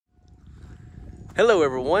Hello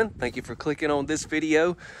everyone, thank you for clicking on this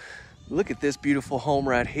video. Look at this beautiful home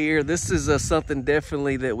right here. This is something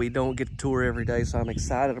definitely that we don't get to tour every day, so I'm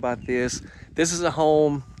excited about this. This is a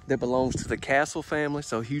home that belongs to the Castle family,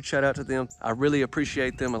 so huge shout out to them. I really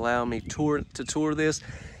appreciate them allowing me to tour this.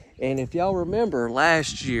 And if y'all remember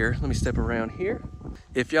last year, let me step around here.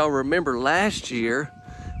 If y'all remember last year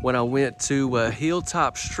when I went to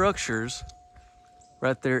Hilltop Structures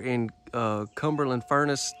right there in Cumberland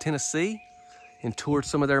Furnace, Tennessee, and toured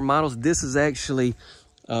some of their models. This is actually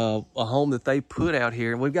a home that they put out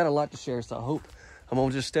here. We've got a lot to share, so I hope I'm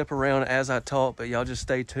gonna just step around as I talk, but y'all just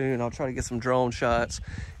stay tuned. I'll try to get some drone shots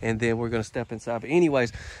and then we're gonna step inside. But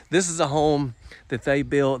anyways, this is a home that they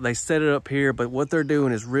built. They set it up here, but what they're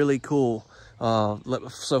doing is really cool.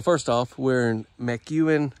 So first off, we're in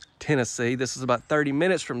McEwen, Tennessee. This is about 30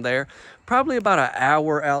 minutes from there, probably about an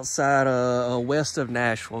hour outside west of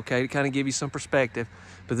Nashville, okay, to kind of give you some perspective.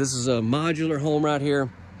 But this is a modular home right here.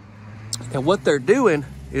 And what they're doing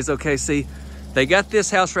is, okay, see, they got this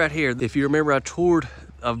house right here. If you remember, I toured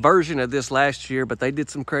a version of this last year, but they did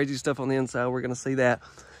some crazy stuff on the inside. We're gonna see that.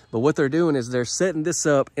 But what they're doing is they're setting this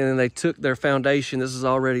up, and then they took their foundation. This is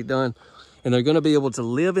already done. And they're gonna be able to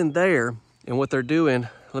live in there. And what they're doing,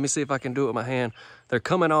 let me see if I can do it with my hand. They're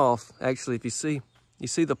coming off, actually, if you see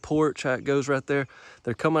the porch, how it goes right there?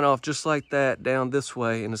 They're coming off just like that down this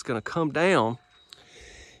way, and it's gonna come down.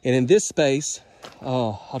 And in this space,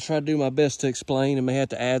 I'll try to do my best to explain. I may have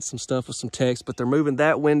to add some stuff with some text, but they're moving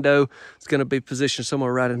that window. It's gonna be positioned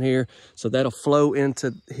somewhere right in here. So that'll flow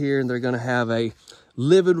into here, and they're gonna have a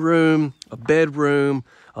living room, a bedroom,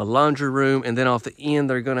 a laundry room, and then off the end,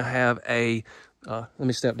 they're gonna have a, let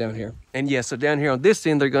me step down here. And yeah, so down here on this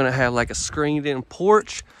end, they're gonna have like a screened in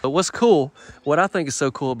porch. But what's cool, what I think is so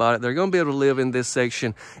cool about it, they're gonna be able to live in this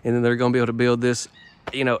section, and then they're gonna be able to build this,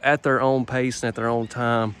 you know, at their own pace and at their own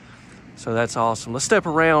time. So that's awesome. Let's step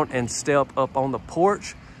around and step up on the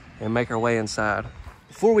porch and make our way inside.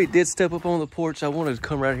 Before we did step up on the porch, I wanted to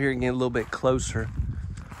come right here and get a little bit closer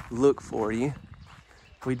look for you.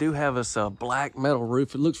 We do have this black metal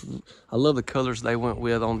roof. It looks, I love the colors they went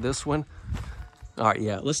with on this one. All right,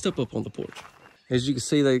 yeah, let's step up on the porch. As you can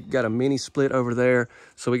see, they got a mini split over there.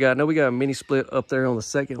 So I know we got a mini split up there on the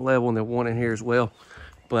second level, and then one in here as well.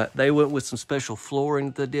 But they went with some special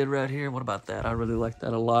flooring that they did right here. What about that? I really like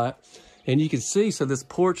that a lot. And you can see, so this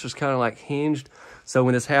porch is kind of like hinged. So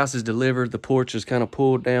when this house is delivered, the porch is kind of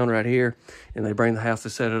pulled down right here, and they bring the house to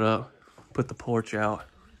set it up, put the porch out.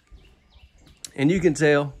 And you can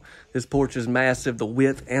tell this porch is massive, the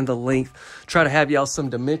width and the length. Try to have y'all some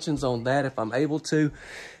dimensions on that if I'm able to.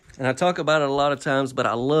 And I talk about it a lot of times, but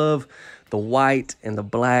I love the white and the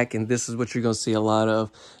black, and this is what you're gonna see a lot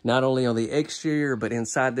of, not only on the exterior, but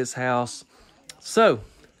inside this house. So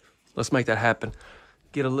let's make that happen.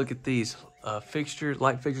 Get a look at these fixtures,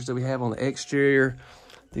 light fixtures that we have on the exterior.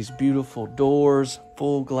 These beautiful doors,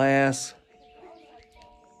 full glass.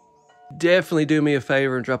 Definitely do me a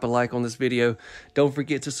favor and drop a like on this video. Don't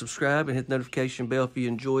forget to subscribe and hit the notification bell if you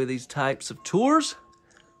enjoy these types of tours.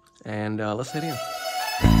 And let's head in.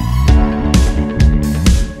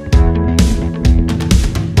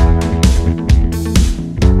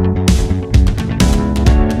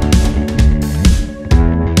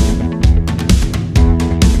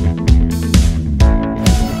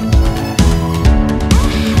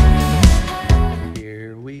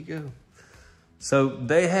 So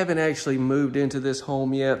they haven't actually moved into this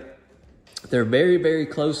home yet. They're very, very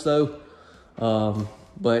close though.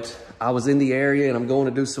 But I was in the area, and I'm going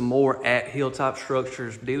to do some more at Hilltop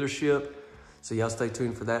Structures dealership. So y'all stay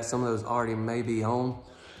tuned for that. Some of those already may be on.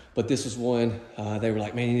 But this is one, they were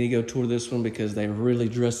like, man, you need to go tour this one because they really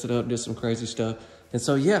dressed it up, did some crazy stuff. And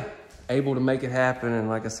so yeah, able to make it happen. And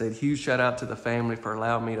like I said, huge shout out to the family for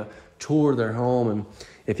allowing me to tour their home. And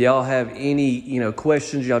if y'all have any,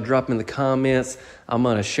 questions, y'all drop them in the comments. I'm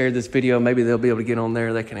gonna share this video. Maybe they'll be able to get on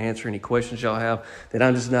there. They can answer any questions y'all have that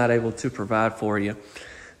I'm just not able to provide for you.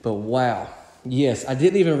 But wow, yes, I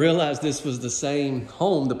didn't even realize this was the same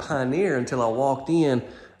home, the Pioneer, until I walked in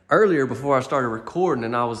earlier before I started recording,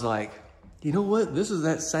 and I was like, you know what? This is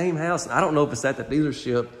that same house. I don't know if it's at the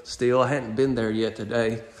dealership still. I hadn't been there yet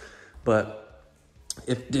today, but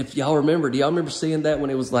if y'all remember, do y'all remember seeing that when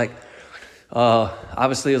it was like,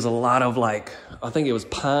 obviously it was a lot of like, I think it was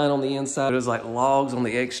pine on the inside. It was like logs on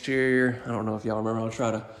the exterior. I don't know if y'all remember. I'll try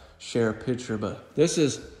to share a picture, but this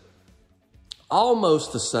is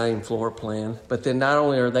almost the same floor plan. But then not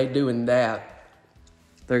only are they doing that,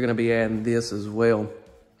 they're going to be adding this as well.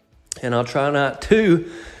 And I'll try not to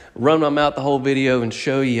run my mouth the whole video and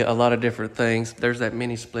show you a lot of different things. There's that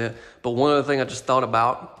mini split. But one other thing I just thought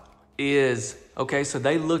about is, okay, so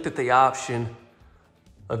they looked at the option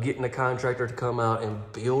of getting a contractor to come out and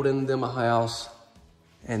building them a house.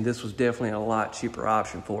 And this was definitely a lot cheaper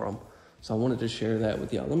option for them. So I wanted to share that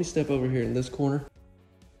with y'all. Let me step over here in this corner.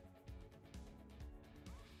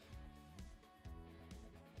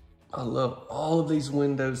 I love all of these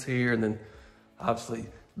windows here. And then obviously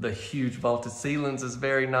the huge vaulted ceilings is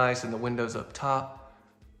very nice, and the windows up top.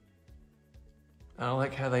 I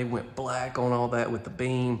like how they went black on all that with the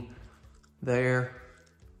beam there.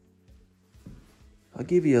 I'll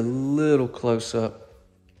give you a little close up.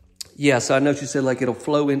 Yeah, so I know you said like it'll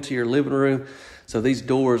flow into your living room. So these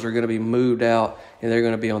doors are gonna be moved out and they're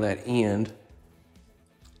gonna be on that end.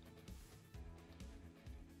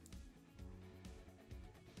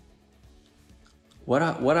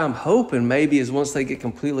 What I'm hoping maybe is once they get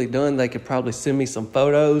completely done, they could probably send me some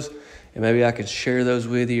photos and maybe I could share those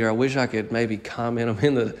with you. Or I wish I could maybe comment them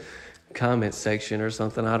in the comment section or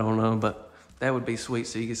something, I don't know, but that would be sweet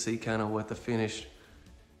so you can see kind of what the finished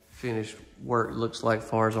work looks like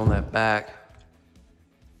far as on that back.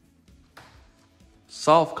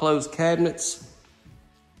 Soft close cabinets.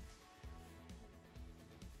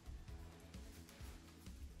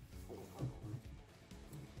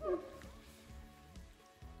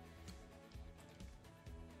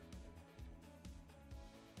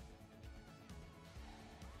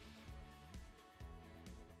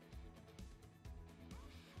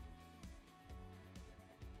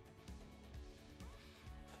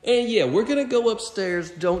 And yeah, we're gonna go upstairs,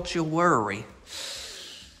 don't you worry.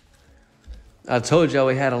 I told y'all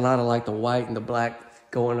we had a lot of like the white and the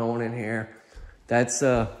black going on in here. That's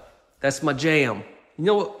my jam. You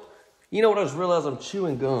know what I just realized? I'm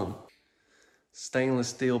chewing gum. Stainless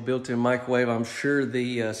steel built-in microwave. I'm sure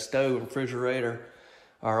the stove and refrigerator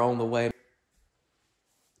are on the way.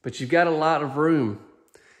 But you've got a lot of room.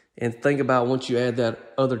 And think about once you add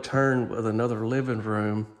that other turn with another living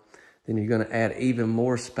room, then you're gonna add even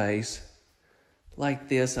more space like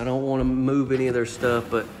this. I don't wanna move any of their stuff,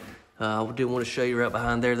 but I do wanna show you right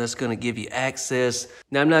behind there. That's gonna give you access.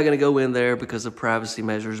 Now I'm not gonna go in there because of privacy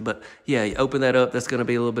measures, but yeah, you open that up, that's gonna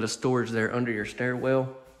be a little bit of storage there under your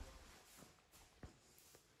stairwell.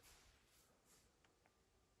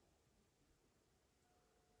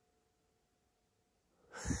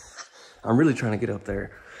 I'm really trying to get up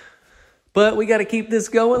there. But we got to keep this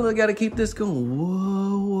going. We got to keep this going.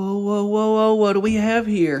 Whoa, whoa, whoa, whoa, whoa. What do we have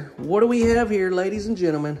here? What do we have here, ladies and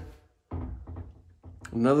gentlemen?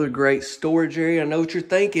 Another great storage area. I know what you're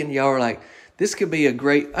thinking. Y'all are like, this could be a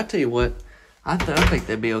great... I tell you what, I think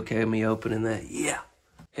that'd be okay with me opening that. Yeah.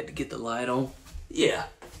 Had to get the light on. Yeah,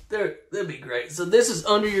 that'd be great. So this is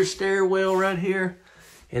under your stairwell right here.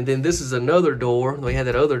 And then this is another door. We had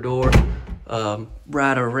that other door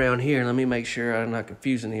right around here. Let me make sure I'm not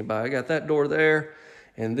confusing anybody. I got that door there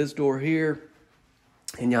and this door here.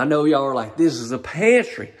 And I know y'all are like, this is a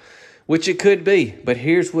pantry, which it could be. But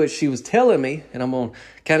here's what she was telling me, and I'm going to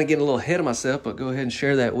kind of get a little ahead of myself, but go ahead and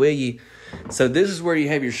share that with you. So this is where you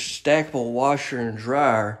have your stackable washer and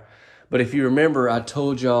dryer. But if you remember, I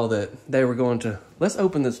told y'all that they were going to, let's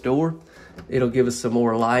open this door. It'll give us some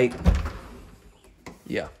more light.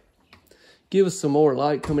 Yeah. Give us some more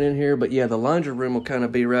light coming in here. But yeah, the laundry room will kind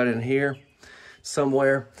of be right in here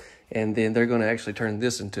somewhere. And then they're going to actually turn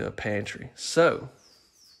this into a pantry. So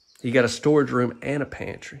you got a storage room and a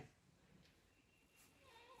pantry.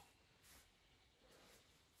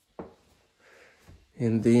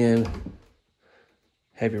 And then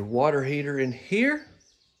have your water heater in here.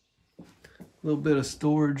 A little bit of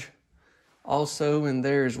storage also in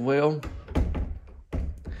there as well.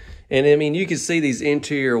 And I mean, you can see these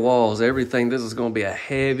interior walls, everything. This is going to be a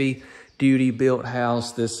heavy duty built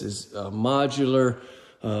house. This is a modular,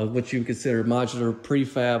 what you would consider modular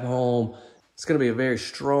prefab home. It's going to be a very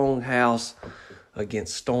strong house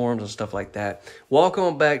against storms and stuff like that. Walk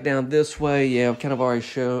on back down this way. Yeah, I've kind of already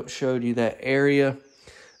showed you that area.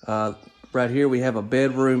 Right here, we have a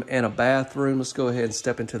bedroom and a bathroom. Let's go ahead and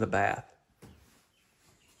step into the bath.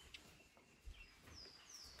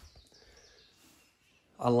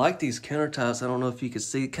 I like these countertops. I don't know if you can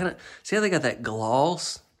see. See how they got that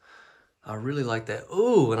gloss? I really like that.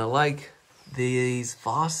 Ooh, and I like these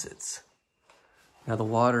faucets. Now the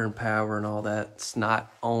water and power and all that's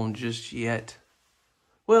not on just yet.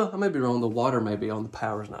 Well, I may be wrong. The water may be on. The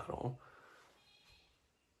power's not on.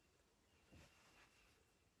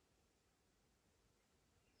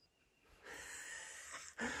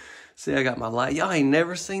 See, I got my light. Y'all ain't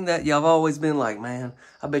never seen that. Y'all have always been like, man,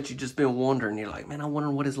 I bet you just been wondering. You're like, man, I wonder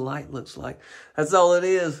what his light looks like. That's all it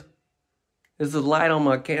is. It's the light on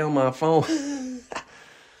my phone.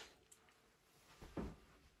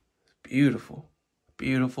 Beautiful,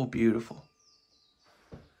 beautiful, beautiful.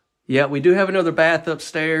 Yeah, we do have another bath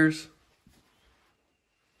upstairs.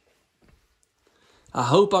 I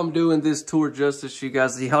hope I'm doing this tour justice, you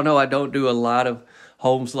guys. Y'all know I don't do a lot of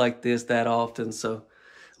homes like this that often, so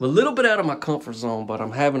I'm a little bit out of my comfort zone, but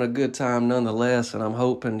I'm having a good time nonetheless, and I'm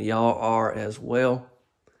hoping y'all are as well.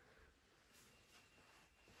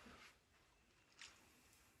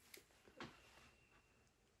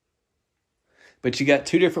 But you got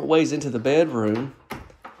two different ways into the bedroom,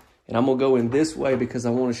 and I'm gonna go in this way because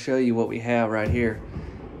I want to show you what we have right here.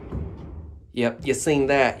 Yep, you seen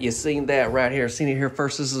that. You seen that right here. Seen it here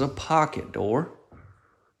first. This is a pocket door.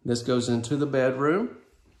 This goes into the bedroom.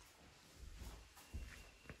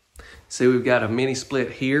 See, we've got a mini split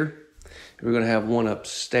here. We're gonna have one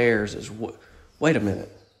upstairs as well. Wait a minute.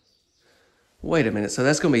 Wait a minute. So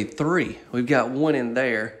that's gonna be 3. We've got one in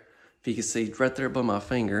there. If you can see right there above my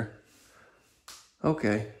finger.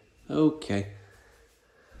 Okay. Okay.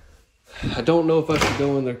 I don't know if I should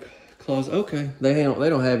go in their closet. Okay. They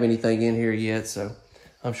don't have anything in here yet, so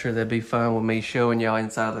I'm sure they'd be fine with me showing y'all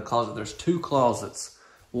inside of the closet. There's 2 closets.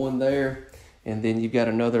 One there, and then you've got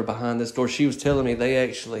another behind this door. She was telling me they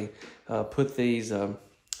actually put these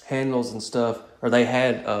handles and stuff, or they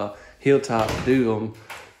had Hilltop do them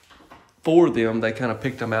for them. They kind of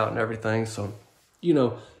picked them out and everything. So, you know,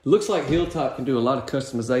 it looks like Hilltop can do a lot of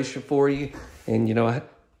customization for you. And, you know,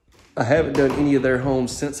 I haven't done any of their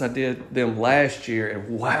homes since I did them last year.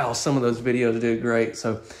 And, wow, some of those videos did great.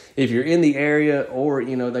 So, if you're in the area or,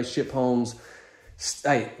 you know, they ship homes,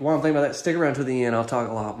 hey, one thing about that, stick around to the end. I'll talk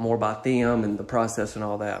a lot more about them and the process and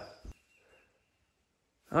all that.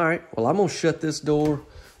 All right, well, I'm going to shut this door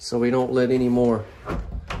so we don't let any more, I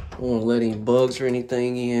don't want to let any bugs or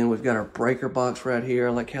anything in. We've got our breaker box right here.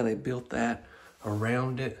 I like how they built that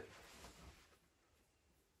around it.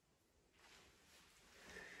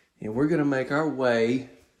 And we're going to make our way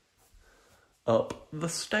up the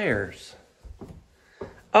stairs.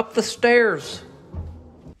 Up the stairs.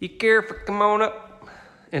 You careful, come on up.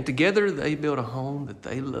 And together they built a home that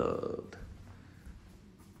they loved.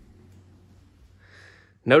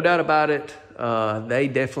 No doubt about it, they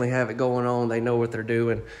definitely have it going on. They know what they're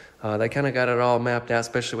doing. They kind of got it all mapped out,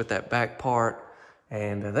 especially with that back part.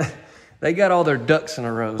 And they got all their ducks in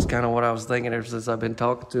a row is kind of what I was thinking ever since I've been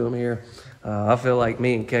talking to them here. I feel like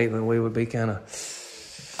me and Caitlin, we would be kind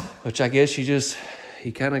of, which I guess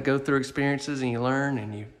you kind of go through experiences and you learn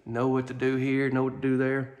and you know what to do here, know what to do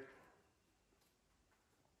there.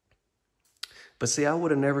 But see, I would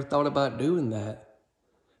have never thought about doing that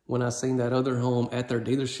when I seen that other home at their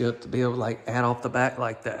dealership to be able to like add off the back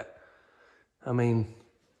like that. I mean,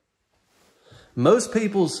 most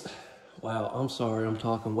people's, wow, I'm sorry, I'm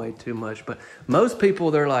talking way too much, but most people,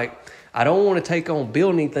 they're like, I don't want to take on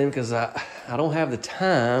building anything because I don't have the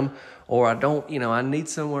time, or I don't, you know, I need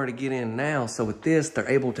somewhere to get in now. So with this, they're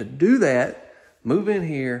able to do that, move in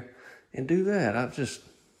here and do that.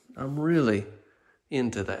 I'm really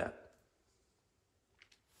into that.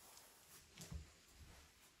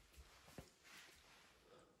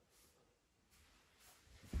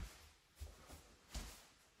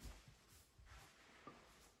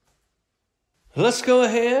 Let's go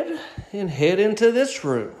ahead and head into this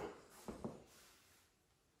room.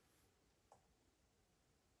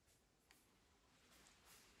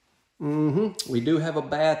 We do have a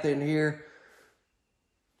bath in here.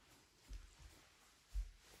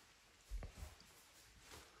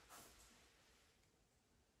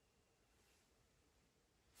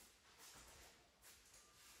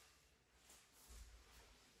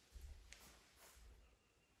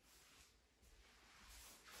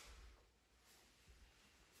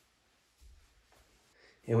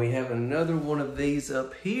 And we have another one of these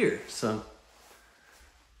up here. So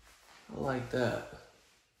I like that.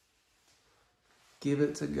 Give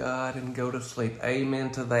it to God and go to sleep.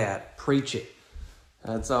 Amen to that. Preach it.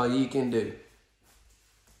 That's all you can do.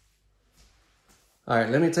 All right,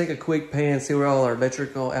 let me take a quick pan, see where all our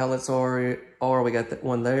electrical outlets are. We got that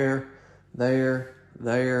one there, there,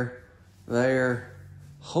 there, there.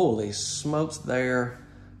 Holy smokes, there,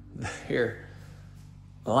 there.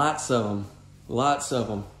 Lots of them. Lots of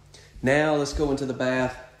them. Now let's go into the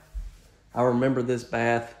bath. I remember this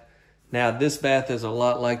bath. Now this bath is a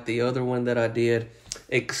lot like the other one that I did,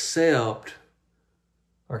 except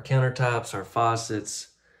our countertops, our faucets,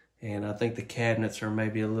 and I think the cabinets are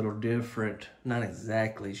maybe a little different. Not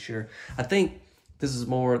exactly sure. I think this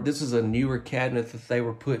is a newer cabinet that they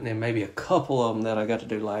were putting in, maybe a couple of them that I got to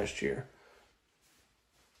do last year.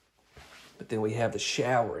 But then we have the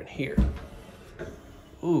shower in here.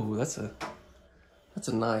 Ooh, that's a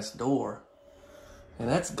nice door. And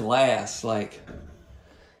that's glass. Like,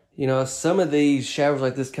 you know, some of these showers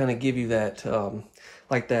like this kind of give you that,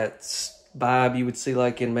 like that vibe you would see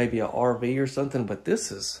like in maybe a RV or something. But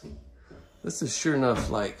this is sure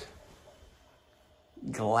enough like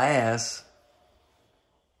glass.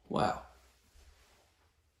 Wow.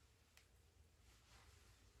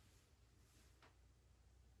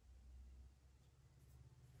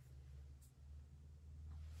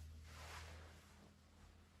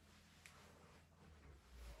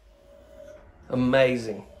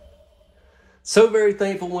 Amazing. So very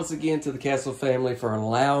thankful once again to the Castle family for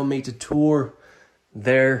allowing me to tour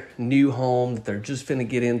their new home that they're just finna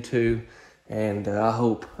get into. And I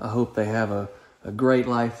hope they have a great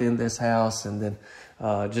life in this house. And then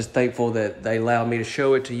just thankful that they allowed me to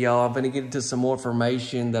show it to y'all. I'm gonna get into some more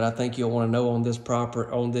information that I think you'll wanna know on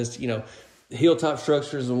this, you know, Hilltop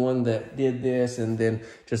Structures, the one that did this, and then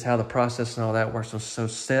just how the process and all that works. So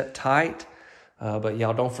set tight. But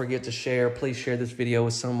y'all don't forget to share. Please share this video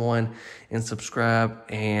with someone and subscribe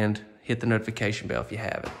and hit the notification bell if you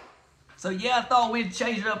haven't. So yeah, I thought we'd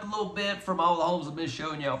change it up a little bit from all the homes I've been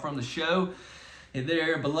showing y'all from the show. And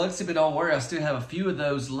there, Biloxi, but don't worry, I still have a few of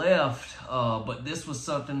those left. But this was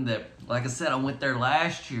something that, like I said, I went there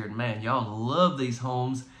last year, and man, y'all love these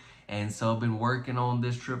homes. And so I've been working on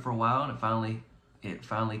this trip for a while, and it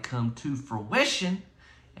finally come to fruition.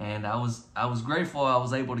 And I was grateful I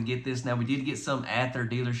was able to get this. Now, we did get some at their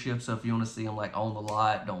dealership, so if you want to see them like on the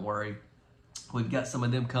lot, don't worry. We've got some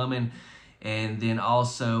of them coming. And then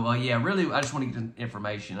also, yeah, really, I just want to get the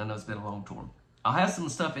information. I know it's been a long tour. I'll have some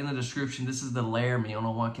stuff in the description. This is the Laramie. I don't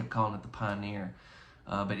know why I kept calling it the Pioneer.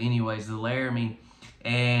 But anyways, the Laramie.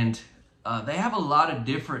 And they have a lot of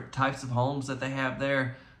different types of homes that they have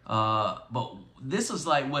there. But this is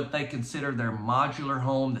like what they consider their modular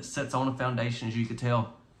home that sits on a foundation, as you can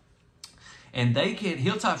tell. And they can,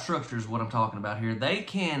 Hilltop Structures is what I'm talking about here. They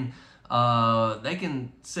can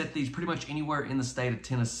set these pretty much anywhere in the state of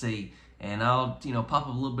Tennessee. And I'll, you know, pop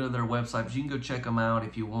up a little bit of their website, but you can go check them out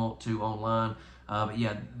if you want to online. But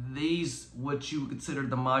yeah, these, what you would consider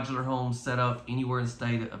the modular homes set up anywhere in the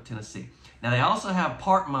state of Tennessee. Now, they also have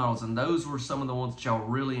park models, and those were some of the ones that y'all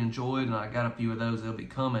really enjoyed, and I got a few of those. They'll be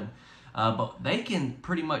coming. But they can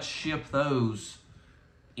pretty much ship those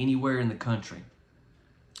anywhere in the country.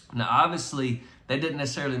 Now, obviously, that doesn't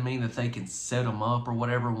necessarily mean that they can set them up or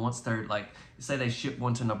whatever once they're, like, say they ship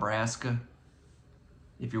one to Nebraska.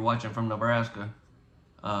 If you're watching from Nebraska,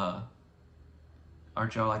 aren't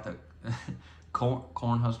y'all like the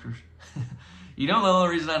corn huskers? You know, the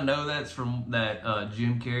only reason I know that's from that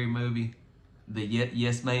Jim Carrey movie, the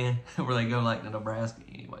Yes Man, where they go like to Nebraska.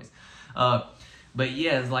 Anyways, but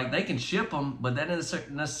yeah, it's like they can ship them, but that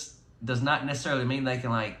does not necessarily mean they can,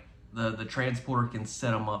 like, the transporter can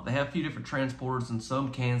set them up. They have a few different transporters, and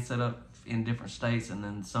some can set up in different states, and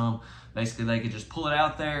then some basically they could just pull it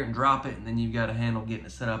out there and drop it, and then you've got to handle getting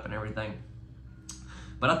it set up and everything.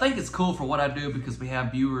 But I think it's cool for what I do because we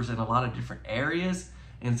have viewers in a lot of different areas.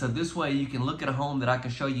 And so this way you can look at a home that I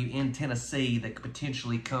can show you in Tennessee that could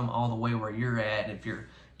potentially come all the way where you're at if you're,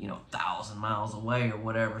 you know, 1,000 miles away or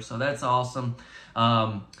whatever. So that's awesome.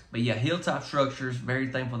 But yeah, Hilltop Structures,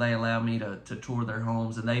 very thankful they allow me to tour their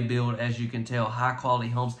homes. And they build, as you can tell, high quality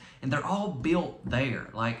homes. And they're all built there.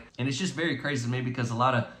 And it's just very crazy to me because a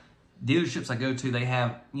lot of dealerships I go to, they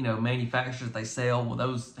have, you know, manufacturers they sell. Well,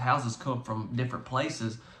 those houses come from different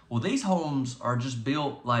places. Well, these homes are just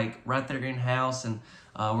built like right there in-house, and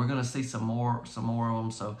we're gonna see some more of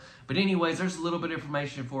them. So, but anyways, there's a little bit of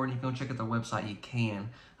information for it. And if you want to check out their website, you can.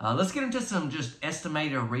 Let's get into some just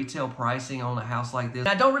estimated retail pricing on a house like this.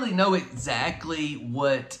 I don't really know exactly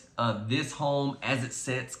what this home as it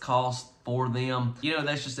sits costs for them. You know,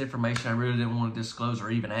 that's just information I really didn't want to disclose or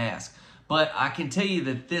even ask. But I can tell you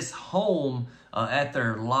that this home at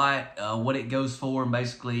their lot, what it goes for, and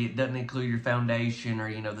basically it doesn't include your foundation or,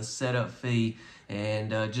 you know, the setup fee,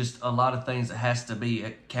 and just a lot of things that has to be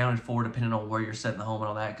accounted for depending on where you're setting the home and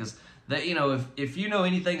all that. Because that, you know, if you know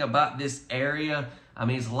anything about this area, I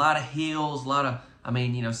mean, it's a lot of hills, I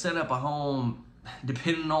mean, you know, setting up a home,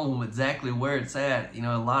 depending on exactly where it's at, you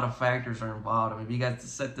know, a lot of factors are involved. I mean, if you got to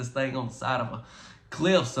set this thing on the side of a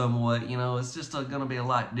cliff somewhat, you know, it's just going to be a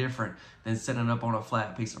lot different than setting up on a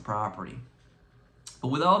flat piece of property. But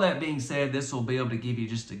with all that being said, this will be able to give you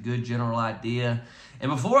just a good general idea. And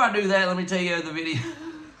before I do that, let me tell you the video.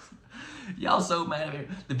 Y'all so mad at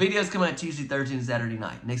me. The videos come out Tuesday, Thursday, and Saturday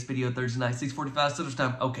night. Next video Thursday night, 6:45 Central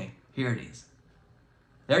Time. Okay, here it is.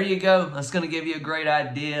 There you go. That's going to give you a great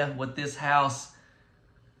idea what this house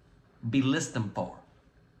be listing for.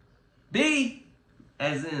 B,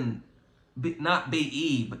 as in, B, not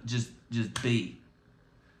B-E, but just B.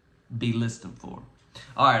 Be listing for.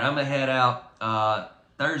 All right, I'm going to head out.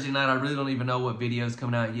 Thursday night, I really don't even know what video is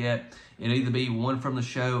coming out yet. It'll either be one from the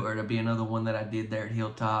show or it'll be another one that I did there at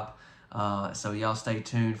Hilltop. So y'all stay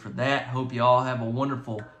tuned for that. Hope y'all have a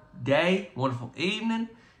wonderful day, wonderful evening.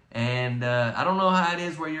 And I don't know how it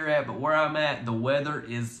is where you're at, but where I'm at, the weather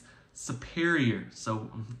is superior.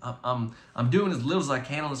 So I'm doing as little as I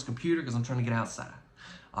can on this computer because I'm trying to get outside.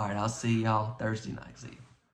 All right, I'll see y'all Thursday night. See you.